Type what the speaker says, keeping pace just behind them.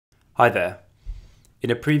Hi there. In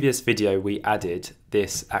a previous video we added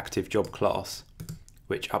this ActiveJob class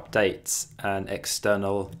which updates an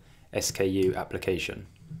external SKU application.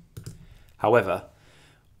 However,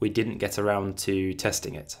 we didn't get around to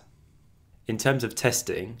testing it. In terms of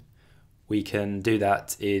testing, we can do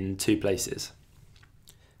that in two places.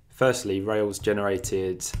 Firstly, Rails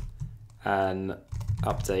generated an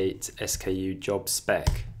update SKU job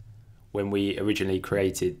spec when we originally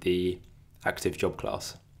created the ActiveJob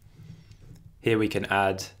class. Here we can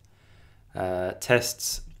add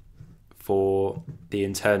tests for the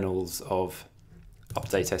internals of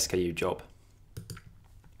update SKU job.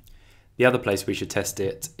 The other place we should test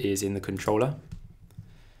it is in the controller.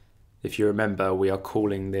 If you remember, we are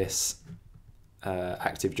calling this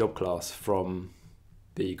ActiveJob class from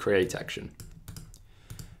the create action.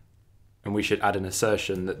 And we should add an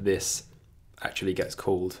assertion that this actually gets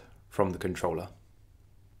called from the controller.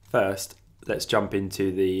 First, let's jump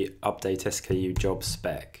into the update SKU job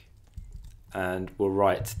spec and we'll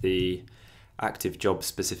write the ActiveJob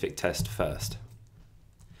specific test first.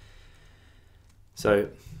 So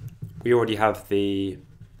we already have the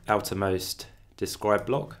outermost describe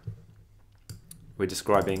block. We're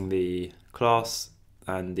describing the class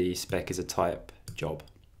and the spec is a type job.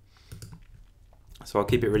 So I'll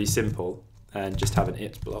keep it really simple and just have an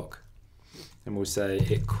it block. And we'll say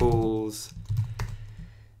it calls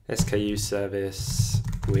SKU service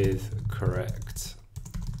with correct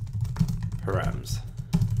params.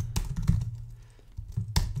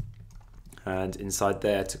 And inside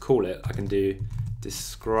there, to call it, I can do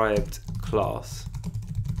described class,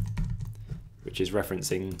 which is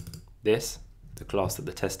referencing this, the class that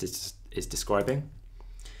the test is describing.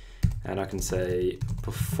 And I can say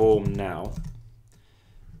perform now,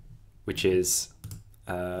 which is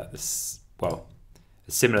a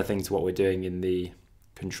similar thing to what we're doing in the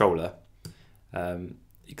controller,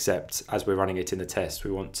 except as we're running it in the test,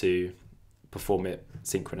 we want to perform it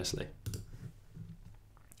synchronously.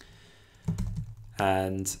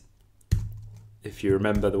 And if you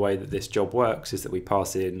remember, the way that this job works is that we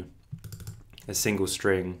pass in a single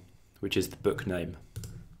string, which is the book name.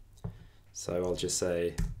 So I'll just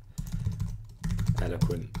say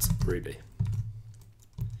eloquent Ruby.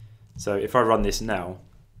 So if I run this now,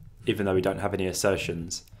 even though we don't have any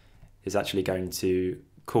assertions, it's actually going to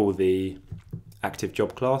call the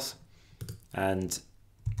ActiveJob class, and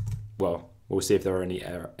well, we'll see if there are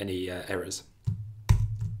any errors.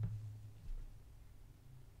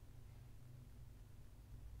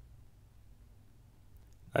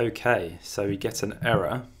 Okay, so we get an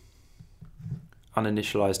error,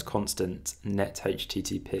 uninitialized constant net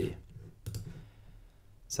HTTP.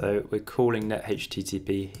 So we're calling net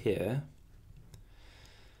HTTP here,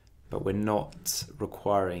 but we're not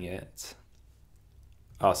requiring it.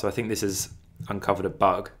 So I think this has uncovered a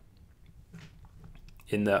bug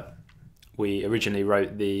in that we originally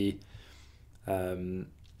wrote the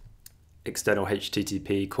external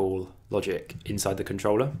HTTP call logic inside the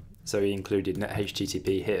controller. So we included net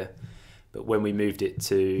HTTP here, but when we moved it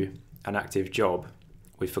to an ActiveJob,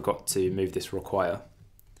 we forgot to move this require.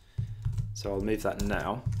 So I'll move that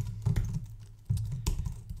now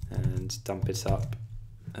and dump it up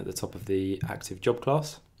at the top of the ActiveJob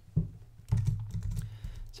class.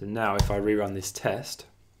 So now if I rerun this test,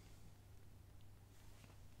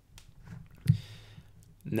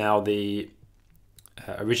 now the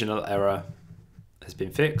original error has been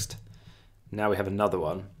fixed. Now we have another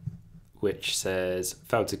one which says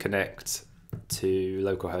failed to connect to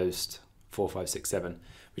localhost 4567,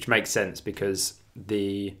 which makes sense because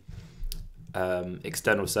the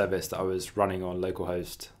external service that I was running on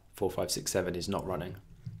localhost 4567 is not running.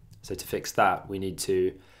 So to fix that, we need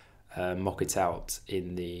to mock it out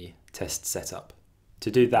in the test setup. To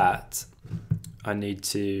do that, I need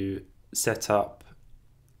to set up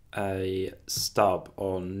a stub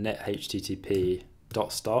on net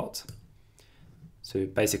HTTP.start. So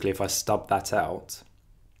basically, if I stub that out,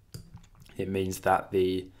 it means that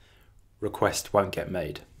the request won't get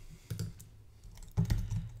made.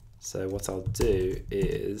 So what I'll do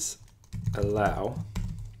is allow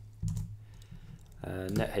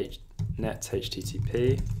net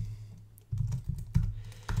HTTP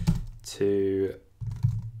to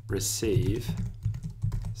receive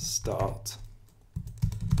start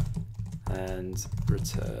and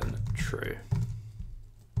return true.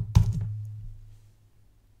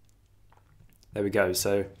 There we go.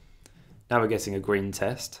 So now we're getting a green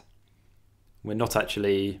test. We're not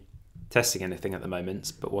actually testing anything at the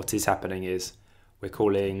moment, but what is happening is we're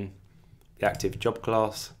calling the ActiveJob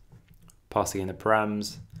class, passing in the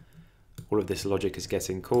params, all of this logic is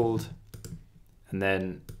getting called, and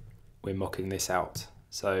then we're mocking this out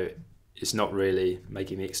So it's not really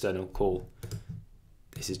making the external call.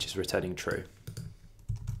 This is just returning true.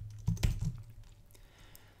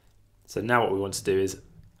 So now what we want to do is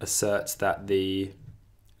assert that the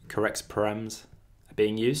correct params are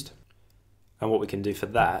being used. And what we can do for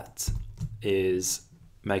that is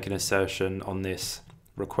make an assertion on this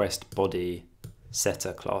request body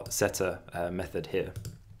setter method here.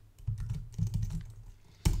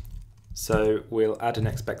 So we'll add an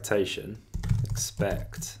expectation,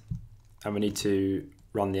 expect, and we need to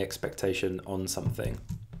run the expectation on something.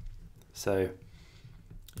 So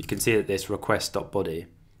you can see that this request.body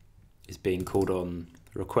is being called on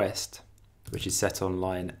request, which is set on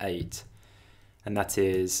line 8, and that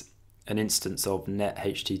is an instance of net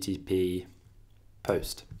HTTP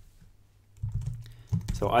post.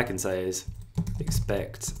 So what I can say is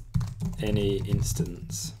expect any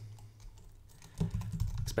instance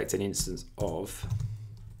of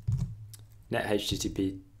net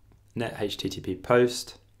HTTP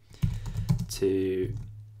post to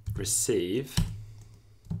receive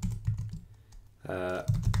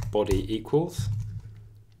body equals.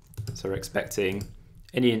 So we're expecting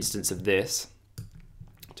any instance of this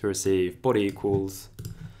to receive body equals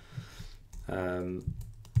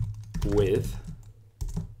with,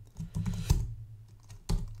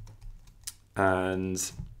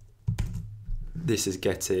 and this is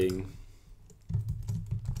getting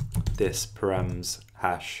this params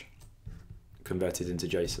hash converted into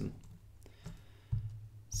JSON.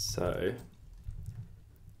 So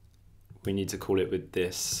we need to call it with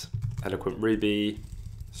this eloquent Ruby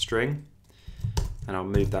string, and I'll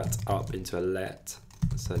move that up into a let.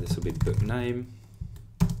 So this will be book name,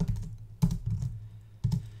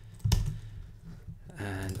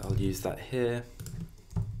 and I'll use that here.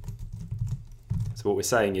 So what we're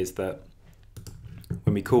saying is that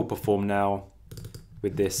when we call perform now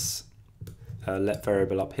with this let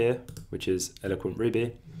variable up here, which is eloquent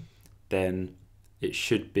Ruby, then it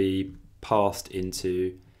should be passed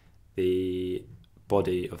into the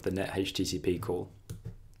body of the net HTTP call,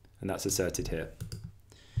 and that's asserted here.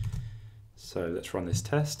 So let's run this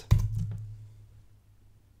test.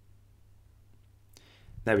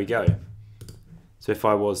 There we go. So if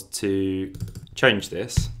I was to change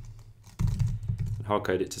this and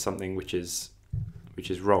hardcode it to something which is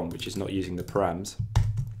wrong, which is not using the params,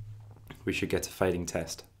 we should get a failing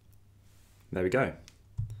test. There we go.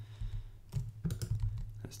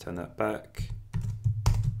 Let's turn that back.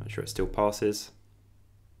 Make sure it still passes.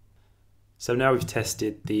 So now we've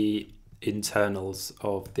tested the internals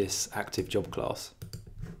of this ActiveJob class,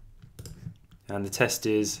 and the test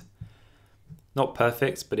is not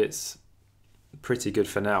perfect, but it's pretty good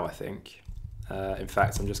for now, I think. In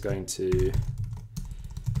fact, I'm just going to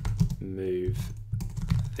move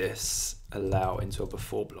this allow into a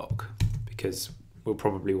before block, because we'll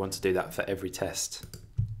probably want to do that for every test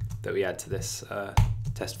that we add to this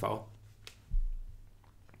test file.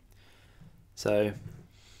 So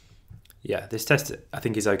yeah, this test I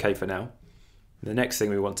think is okay for now. The next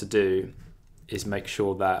thing we want to do is make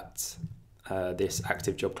sure that this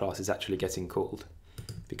ActiveJob class is actually getting called,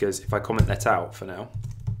 because if I comment that out for now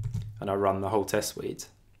and I run the whole test suite,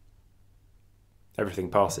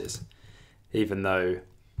 everything passes, even though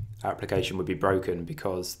our application would be broken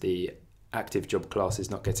because the ActiveJob class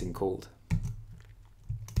is not getting called.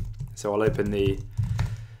 So I'll open the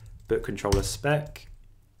book controller spec,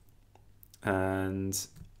 and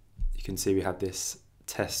you can see we have this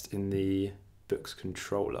test in the books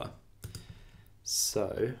controller.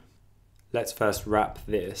 So let's first wrap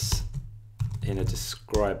this in a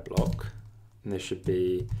describe block, and this should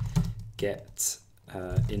be get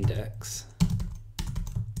index,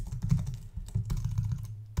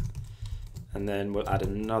 and then we'll add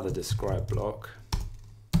another describe block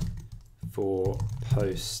for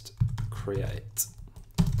post create,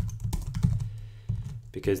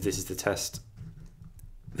 because this is the test.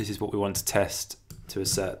 This is what we want to test to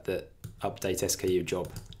assert that update SKU job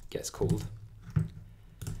gets called.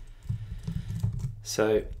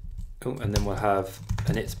 So, and then we'll have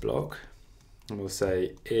an it block, and we'll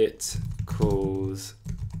say it calls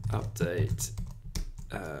update.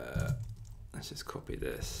 Let's just copy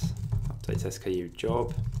this. Update SKU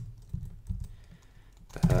job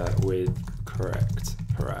with correct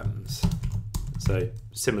params. So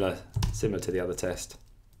similar to the other test.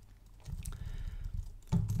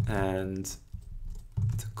 And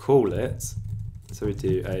to call it, so we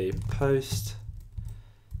do a post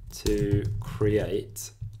to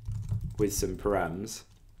create with some params,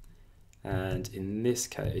 and in this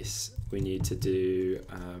case we need to do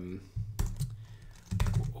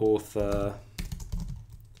author.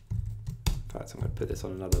 In fact, I'm going to put this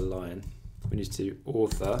on another line. we need to do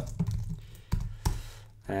author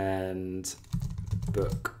and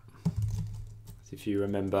book. So if you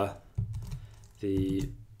remember, the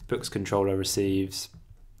books controller receives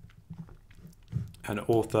an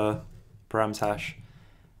author params hash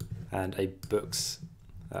and a books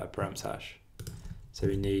params hash. So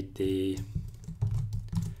we need the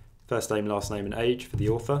first name, last name and age for the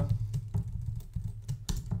author.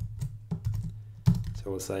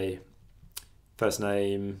 So we'll say first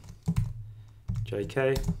name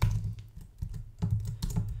JK,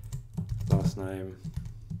 last name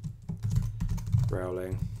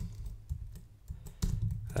Rowling,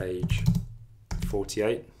 age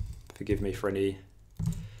 48. Forgive me for anything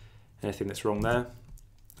that's wrong there.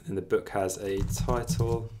 And the book has a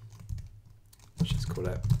title. Let's just call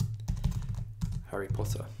it Harry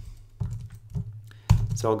Potter.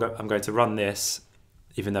 So I'm going to run this,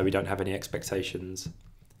 even though we don't have any expectations,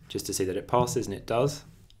 just to see that it passes, and it does.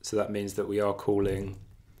 So that means that we are calling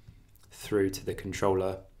through to the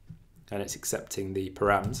controller and it's accepting the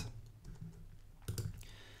params.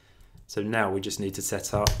 So now we just need to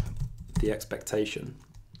set up the expectation.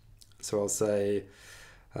 So I'll say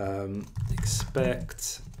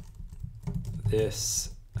expect this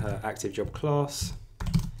ActiveJob class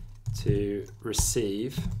to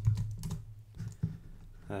receive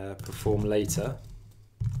perform later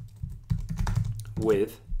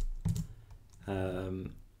with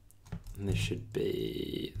and this should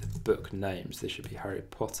be the book names. This should be Harry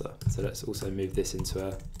Potter. So let's also move this into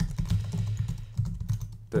a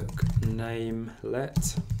book name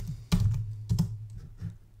let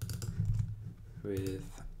with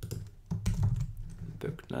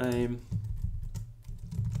book name.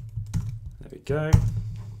 There we go.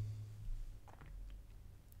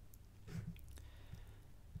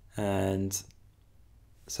 And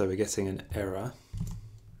so we're getting an error.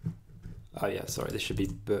 Oh yeah, sorry, this should be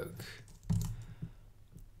book.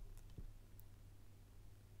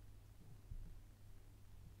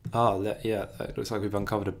 Oh, yeah, it looks like we've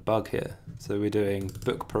uncovered a bug here. So we're doing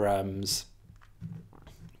book params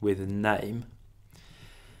with name,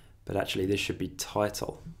 but actually this should be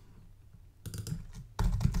title.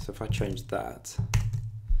 So if I change that,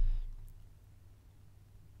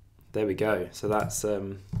 there we go. So that's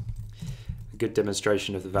a good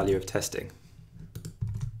demonstration of the value of testing.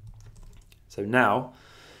 So now,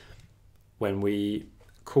 when we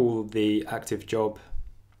call the ActiveJob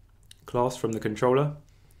class from the controller,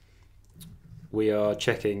 we are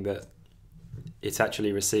checking that it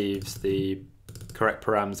actually receives the correct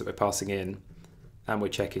params that we're passing in, and we're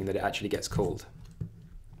checking that it actually gets called.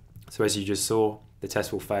 So as you just saw, the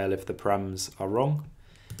test will fail if the params are wrong,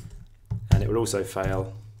 and it will also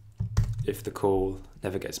fail if the call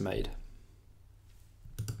never gets made.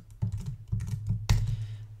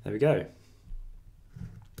 There we go.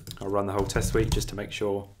 I'll run the whole test suite just to make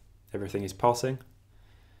sure everything is passing.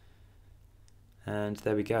 And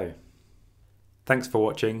there we go. Thanks for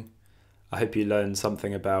watching. I hope you learned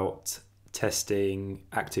something about testing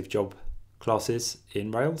ActiveJob classes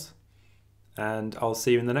in Rails, and I'll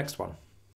see you in the next one.